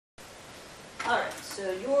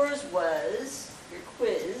So yours was your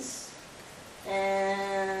quiz,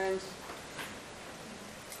 and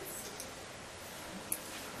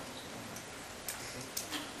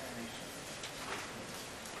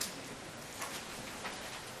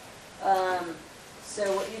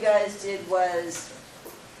so what you guys did was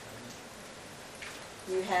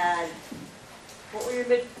you had what were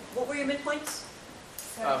your midpoints?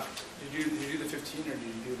 Did you do the 15 or did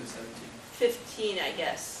you do the 17? 15, I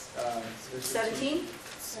guess. 17?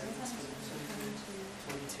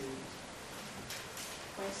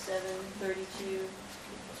 27, 32,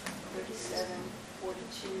 37,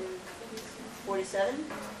 42, 47?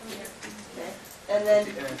 Okay. And then,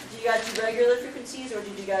 did you guys do regular frequencies, or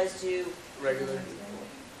did you guys do... Regular.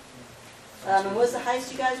 And what was the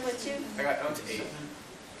highest you guys went to? I went to 8.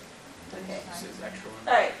 Okay. This is extra one.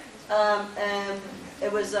 All right. And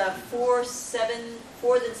it was 4,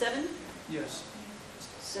 then 7? Yes.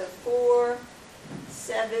 So 4,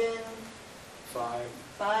 7, 5,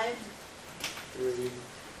 5, 3, 0,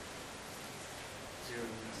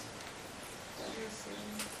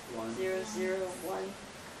 1, 0, 0, 1.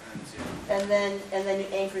 and 0. And then you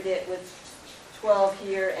anchored it with 12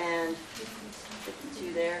 here and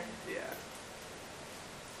 52 there. Yeah.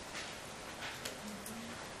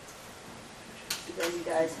 Then you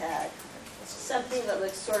guys had something that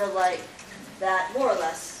looks sort of like that, more or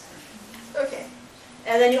less. Okay.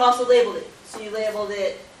 And then you also labeled it. So you labeled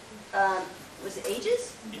it, was it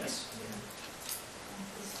ages? Yes.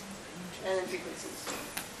 And then frequencies.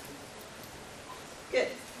 Good.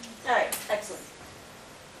 All right, excellent.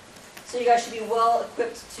 So you guys should be well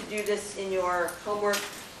equipped to do this in your homework.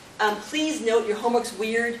 Please note your homework's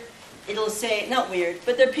weird. It'll say, not weird,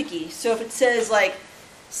 but they're picky. So if it says like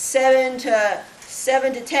 7 to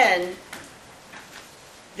 10,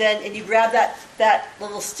 then and you grab that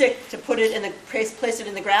little stick to put it in the place it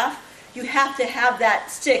in the graph, you have to have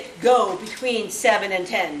that stick go between 7 and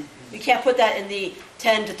 10. You can't put that in the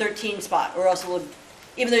 10 to 13 spot, or else it will,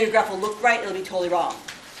 even though your graph will look right, it'll be totally wrong.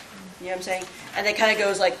 You know what I'm saying? And it kind of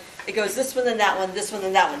goes like, it goes this one, then that one, this one,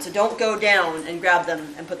 then that one. So don't go down and grab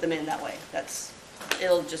them and put them in that way.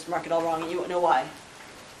 It'll just mark it all wrong, and you won't know why.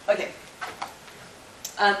 Okay.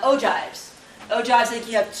 Ogives. Ogives, I think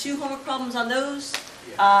you have 2 homework problems on those.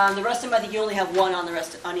 Yeah. The rest of them, I think you only have 1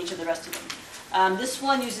 on each of the rest of them. This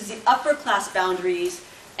one uses the upper class boundaries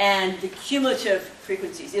and the cumulative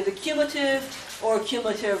frequencies, either cumulative or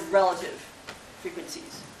cumulative relative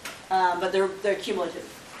frequencies. But they're cumulative.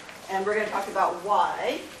 And we're going to talk about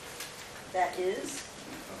why that is.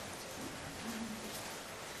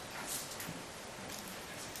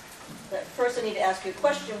 But first I need to ask you a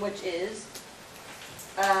question, which is,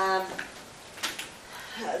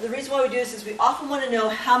 the reason why we do this is we often want to know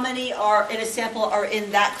how many are in a sample are in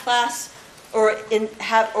that class, or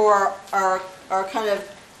are kind of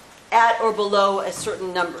at or below a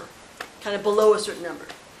certain number, kind of below a certain number.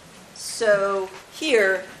 So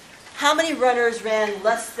here, how many runners ran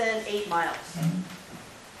less than 8 miles?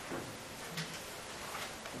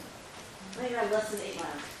 How many ran less than 8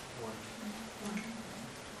 miles? 1.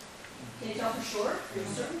 Can you tell for sure? You're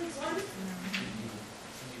certain it's 1?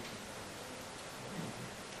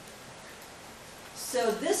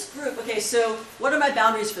 So this group, okay, so what are my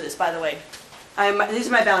boundaries for this, by the way? These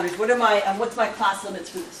are my boundaries. What's my class limits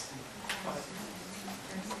for this?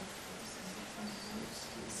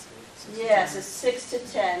 Yeah, so 6 to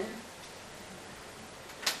 10.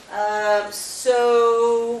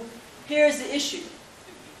 So here's the issue.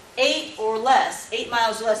 8 or less, 8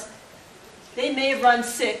 miles or less, they may have run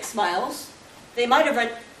 6 miles. They might have run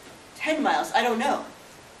 10 miles. I don't know.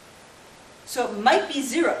 So it might be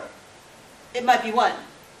 0. It might be 1.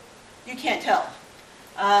 You can't tell.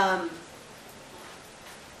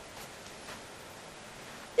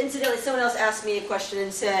 Incidentally, someone else asked me a question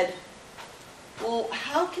and said, well,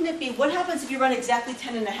 how can it be? What happens if you run exactly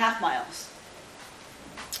 10.5 miles?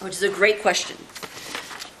 Which is a great question.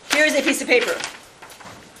 Here's a piece of paper.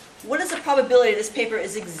 What is the probability this paper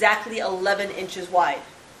is exactly 11 inches wide?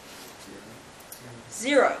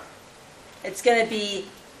 0. It's going to be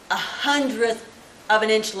 1/100th of an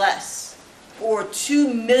inch less, or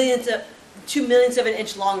 2 millionths of an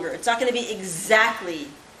inch longer. It's not going to be exactly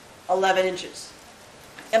 11 inches.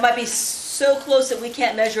 It might be so close that we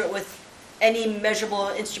can't measure it with any measurable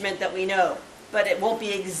instrument that we know, but it won't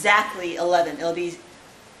be exactly 11. It'll be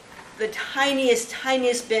the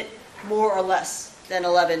tiniest bit more or less than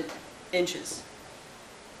 11 inches.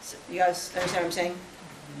 So you guys understand what I'm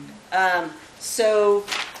saying? So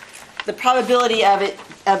the probability of it,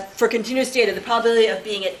 for continuous data, the probability of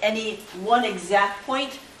being at any one exact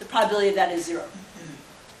point, the probability of that is 0.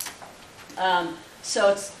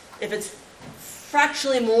 So if it's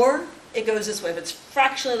fractionally more, it goes this way. If it's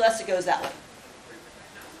fractionally less, it goes that way.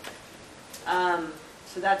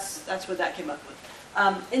 So that's what that came up with.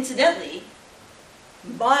 Incidentally,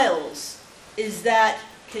 miles, is that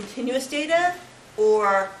continuous data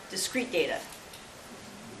or discrete data?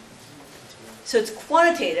 So it's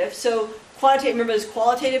quantitative. So quantitative, remember, there's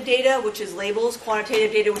qualitative data, which is labels,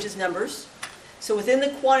 quantitative data, which is numbers. So within the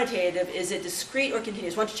quantitative, is it discrete or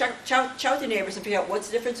continuous? Why don't you chat with your neighbors and figure out what's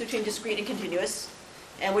the difference between discrete and continuous,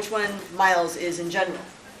 and which one miles is in general.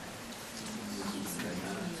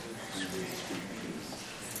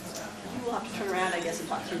 You will have to turn around, I guess, and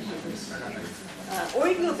talk to your neighbors. Or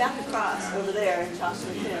you can go back across over there and talk to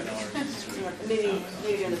them. Maybe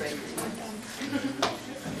during the break.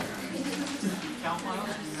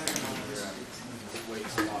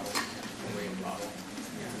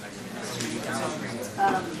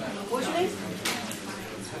 What's your name?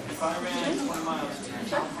 If I ran 20 miles,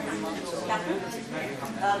 Catherine?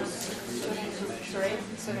 Soraya?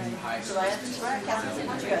 Soraya, Catherine,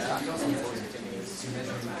 what you got?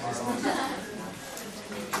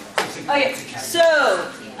 Okay, so,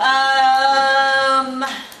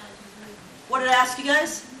 what did I ask you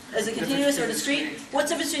guys? Is it continuous or discrete? What's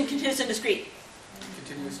the difference between continuous and discrete?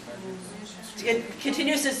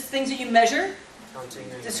 Continuous is things that you measure.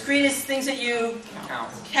 Discrete is things that you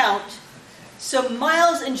count. So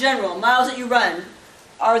miles in general, miles that you run,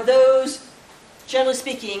 are those, generally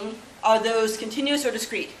speaking, are those continuous or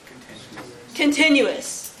discrete?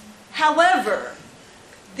 Continuous. However,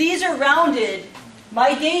 these are rounded.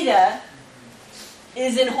 My data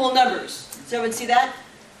is in whole numbers. Does everyone see that?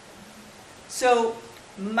 So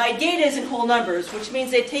my data is in whole numbers, which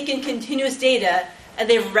means they've taken continuous data and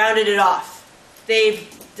they've rounded it off. They've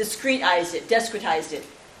discretized it,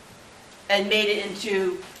 and made it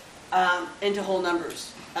into whole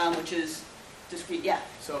numbers, which is discrete. Yeah.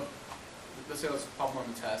 So let's say let's pop on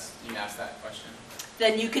the test. You ask that question.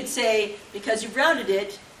 Then you could say, because you've rounded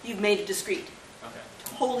it, you've made it discrete. Okay.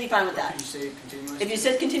 Totally fine with that. Can you say continuous? If you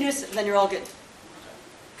said continuous, then you're all good.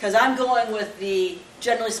 Because I'm going with the,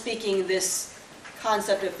 generally speaking, this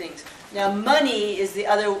concept of things. Now, money is the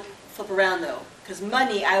other flip around, though. Because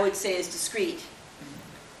money, I would say, is discrete.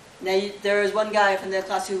 Now, there is one guy from the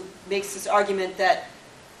class who makes this argument that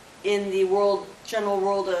in the general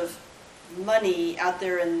world of money out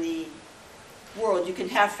there in the world, you can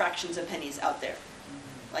have fractions of pennies out there.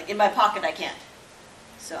 Like in my pocket, I can't.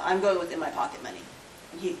 So I'm going with in my pocket money.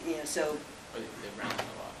 And so. But they round a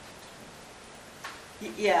lot.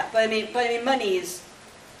 Yeah, but I mean, money is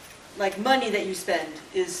like money that you spend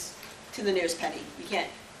is to the nearest penny. You can't.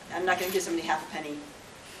 I'm not going to give somebody half a penny.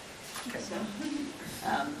 Okay. So,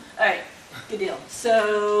 all right, good deal.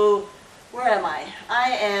 So, where am I?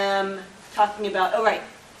 I am talking about. Oh, right.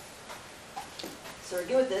 So we're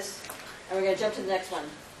good with this, and we're going to jump to the next one.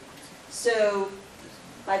 So,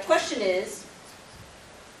 my question is,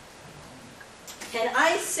 can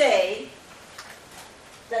I say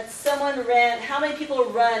that someone ran? How many people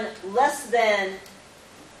run less than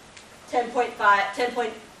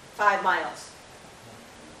 10.5 miles?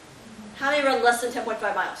 How many run less than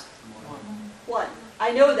 10.5 miles? One.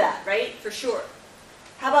 I know that, right? For sure.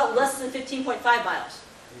 How about less than 15.5 miles?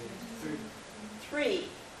 3.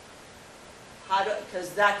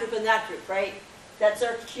 Because that group and that group, right? That's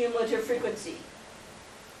our cumulative frequency.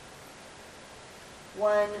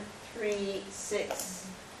 1, 3, 6.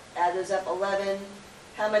 Add those up, 11.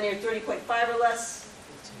 How many are 30.5 or less?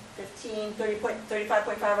 15.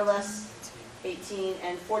 35.5 or less? 18.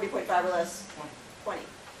 And 40.5 or less? 20.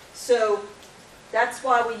 So that's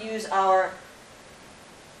why we use our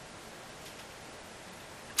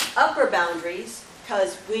upper boundaries,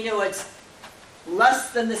 because we know it's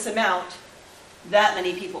less than this amount, that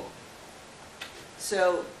many people.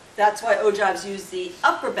 So that's why OJOBs use the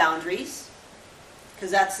upper boundaries,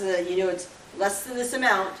 because that's it's less than this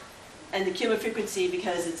amount, and the cumulative frequency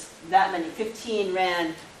because it's that many. 15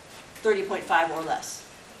 ran 30.5 or less.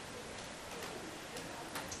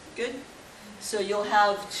 Good? So you'll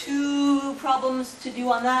have 2 problems to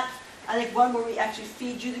do on that. I think one where we actually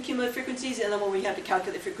feed you the cumulative frequencies, and then where we have to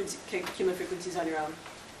calculate the cumulative frequencies on your own.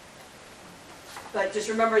 But just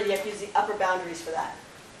remember, you have to use the upper boundaries for that.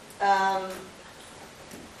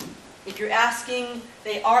 If you're asking,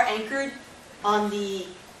 they are anchored on the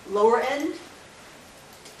lower end.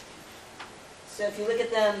 So if you look at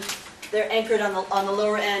them, they're anchored on the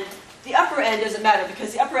lower end. The upper end doesn't matter,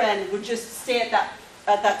 because the upper end would just stay at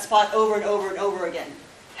that spot over and over and over again.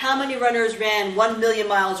 How many runners ran 1 million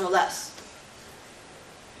miles or less?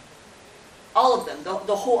 All of them,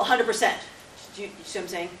 the whole 100%. Do you see what I'm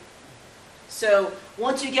saying? So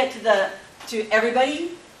once you get to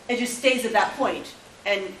everybody, it just stays at that point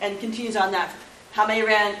and continues on that.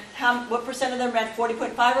 What percent of them ran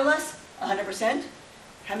 40.5 or less? 100%.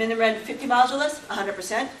 How many of them ran 50 miles or less?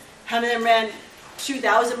 100%. How many of them ran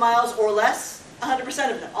 2,000 miles or less?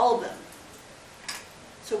 100% of them, all of them.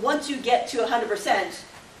 So once you get to 100%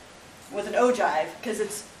 with an ogive, because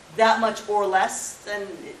it's that much or less, then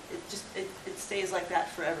it stays like that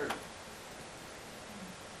forever.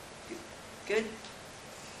 Good?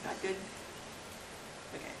 Not good?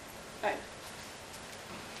 Okay. All right.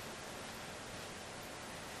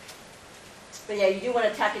 But yeah, you do want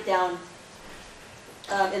to tack it down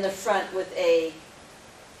in the front with a,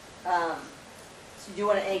 so you do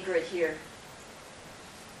want to anchor it here.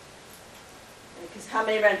 Because how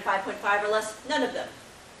many ran 5.5 or less? None of them.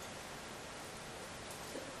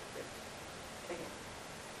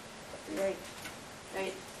 Okay.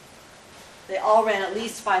 Right. They all ran at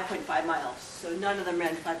least 5.5 miles, so none of them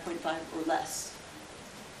ran 5.5 or less.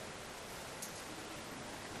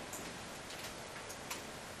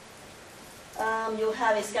 You'll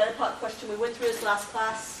have a scatterplot question. We went through this last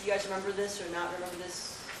class. You guys remember this or not remember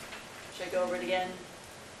this? Should I go over it again?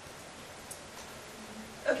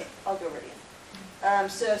 Okay, I'll go over it again.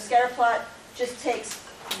 So scatterplot just takes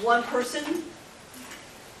one person,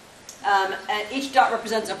 and each dot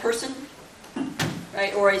represents a person,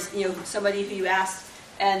 right? Or is somebody who you asked,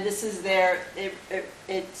 and this is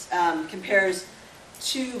it compares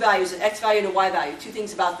two values, an x value and a y value, two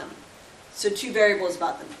things about them. So two variables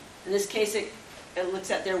about them. In this case, it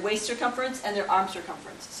looks at their waist circumference and their arm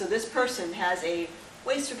circumference. So this person has a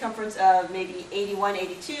waist circumference of maybe 81,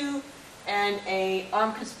 82, and a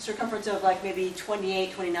arm circumference of like maybe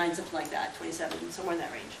 28, 29, something like that, 27, somewhere in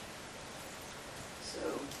that range. So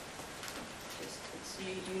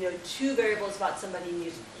you know two variables about somebody and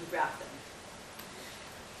you graph them.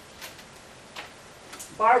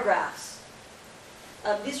 Bar graphs.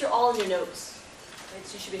 These are all in your notes, right?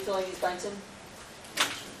 So you should be filling these blanks in.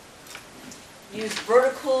 Use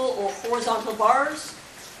vertical or horizontal bars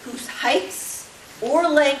whose heights or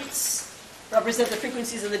lengths represent the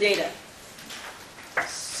frequencies of the data.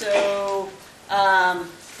 So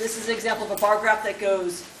this is an example of a bar graph that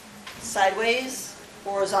goes sideways,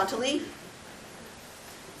 horizontally.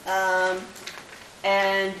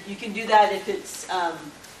 And you can do that if if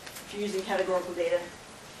you're using categorical data.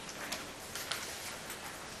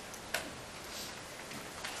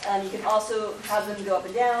 You can also have them go up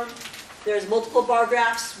and down. There's multiple bar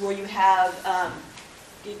graphs where you have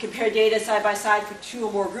you compare data side by side for two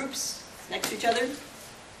or more groups next to each other. So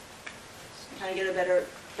you kind of get a better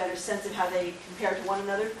sense of how they compare to one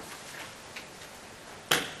another.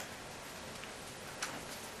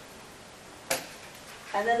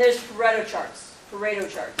 And then there's Pareto charts. Pareto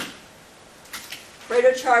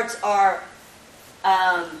charts are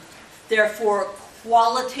they're for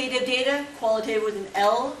qualitative data, qualitative with an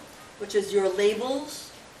L, which is your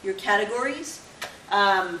labels, your categories,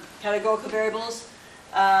 categorical variables,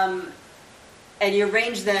 and you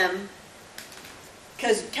arrange them,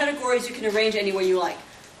 because categories you can arrange any way you like.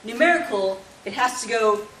 Numerical, it has to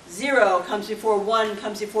go 0 comes before 1,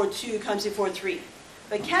 comes before 2, comes before 3.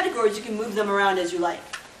 But categories, you can move them around as you like.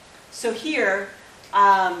 So here,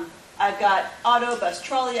 I've got auto, bus,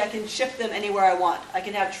 trolley. I can shift them anywhere I want. I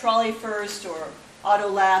can have trolley first or auto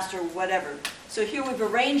last or whatever. So here we've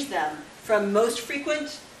arranged them from most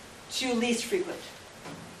frequent to least frequent.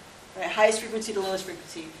 Right? Highest frequency to lowest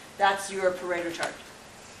frequency. That's your Pareto chart.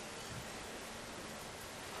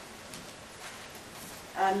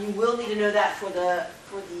 You will need to know that for the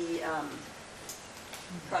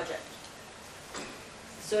project.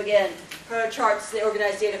 So again, Pareto charts, they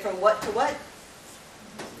organize data from what to what?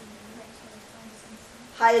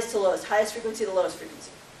 Highest to lowest. Highest frequency to lowest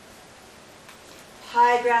frequency.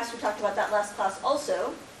 Pie graphs, we talked about that last class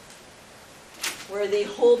also, where the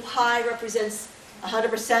whole pie represents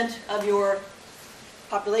 100% of your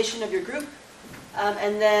population of your group,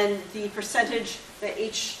 and then the percentage that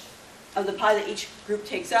each of the pie that each group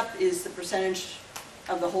takes up is the percentage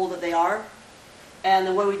of the whole that they are. And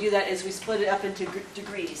the way we do that is we split it up into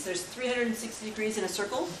degrees. There's 360 degrees in a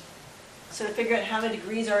circle. So to figure out how many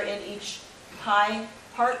degrees are in each pie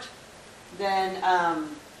part, then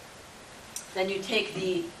you take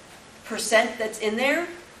the percent that's in there,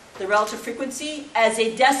 the relative frequency, as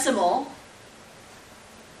a decimal,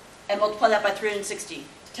 and multiply that by 360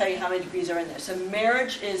 to tell you how many degrees are in there. So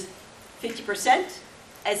marriage is 50%.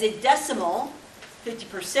 As a decimal,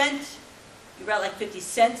 50%, you write like 50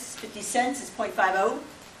 cents. 50 cents is 0.50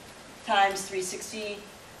 times 360,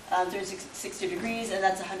 360 degrees, and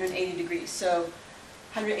that's 180 degrees. So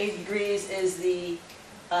 180 degrees is the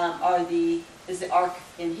arc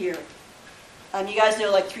in here. You guys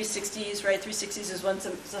know like 360s, right? 360s is when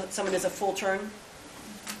someone does a full turn.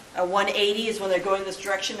 A 180 is when they're going this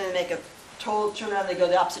direction and they make a total turn around, they go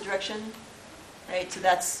the opposite direction, right? So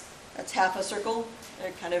that's half a circle.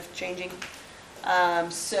 They're kind of changing.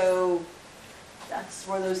 So that's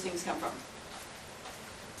where those things come from.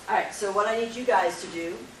 All right, so what I need you guys to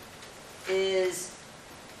do is,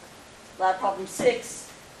 lab problem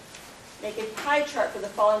 6, make a pie chart for the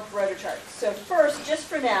following Pareto chart. So first, just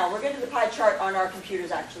for now, we're going to do the pie chart on our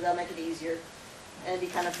computers actually. That'll make it easier and it'd be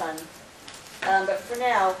kind of fun. But for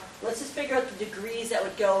now, let's just figure out the degrees that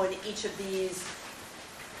would go in each of these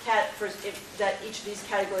that each of these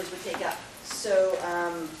categories would take up. So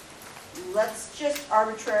let's just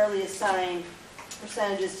arbitrarily assign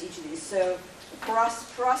percentages to each of these. So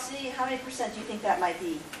porosity, how many percent do you think that might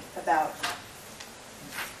be about?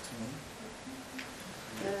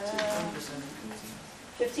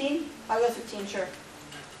 15? I'll go 15, sure.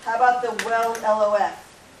 How about the weld LOF?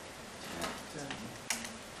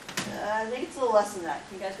 I think it's a little less than that.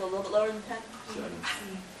 Can you guys go a little bit lower than 10?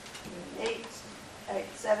 8? All right,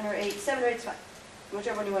 7 or 8. 7 or 8 is fine.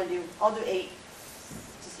 Whichever one you want to do. I'll do 8.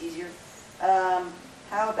 It's just easier.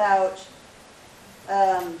 How about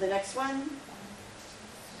the next one?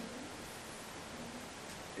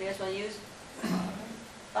 What do you guys want to use?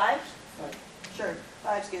 5? Sure,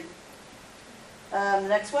 5's good. The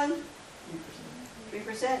next one?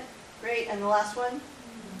 3%. Great. And the last one?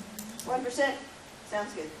 1%.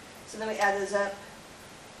 Sounds good. So then we add those up.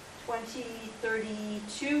 20,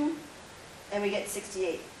 32, and we get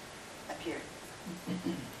 68 up here.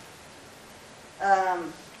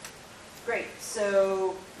 Great.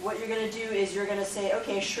 So what you're going to do is you're going to say,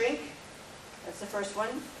 okay, shrink. That's the first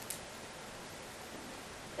one.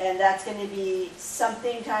 And that's going to be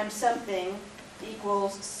something times something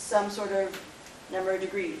equals some sort of number of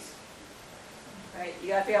degrees. Right? You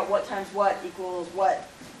got to figure out what times what equals what.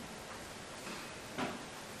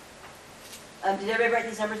 Did everybody write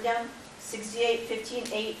these numbers down? 68,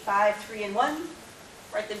 15, 8, 5, 3, and 1.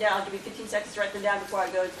 Write them down. I'll give you 15 seconds to write them down before I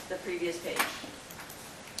go to the previous page.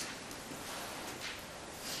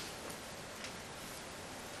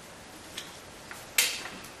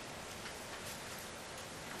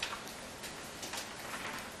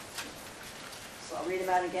 So I'll read them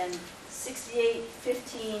out again. 68,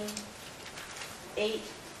 15, 8,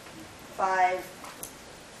 5,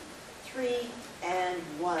 3, and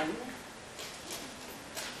 1.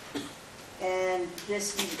 And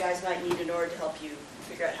this you guys might need in order to help you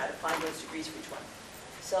figure out how to find those degrees for each one.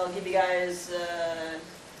 So I'll give you guys a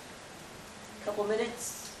couple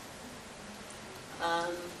minutes.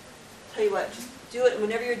 Tell you what, just do it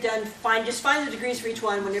whenever you're done. Just find the degrees for each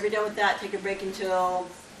one. Whenever you're done with that, take a break until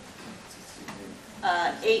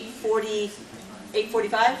 8:45,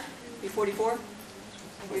 8:44,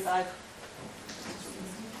 45.